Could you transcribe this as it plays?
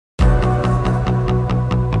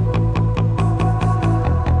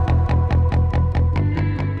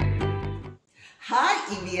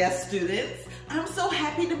RDS students. I'm so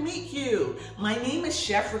happy to meet you. My name is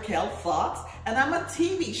Chef Raquel Fox, and I'm a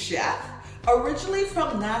TV chef, originally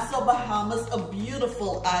from Nassau, Bahamas, a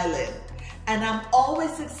beautiful island. And I'm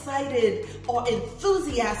always excited or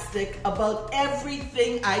enthusiastic about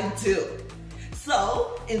everything I do.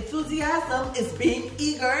 So, enthusiasm is being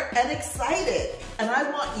eager and excited, and I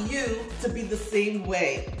want you to be the same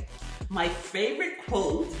way. My favorite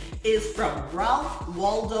quote is from Ralph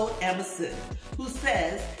Waldo Emerson, who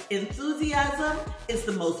says, "Enthusiasm is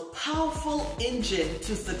the most powerful engine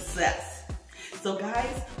to success." So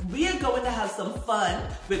guys, we are going to have some fun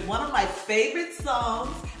with one of my favorite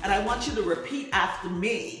songs, and I want you to repeat after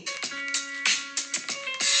me.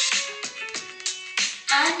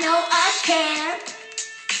 I know I can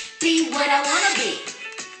be what I want to be.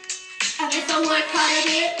 And if I work hard at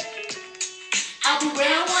it, I'll be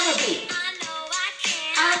where I want to be.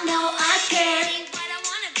 I know I can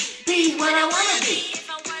be what I want to be.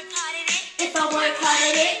 If I work hard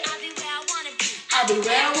at it, I'll be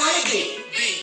where I want to be.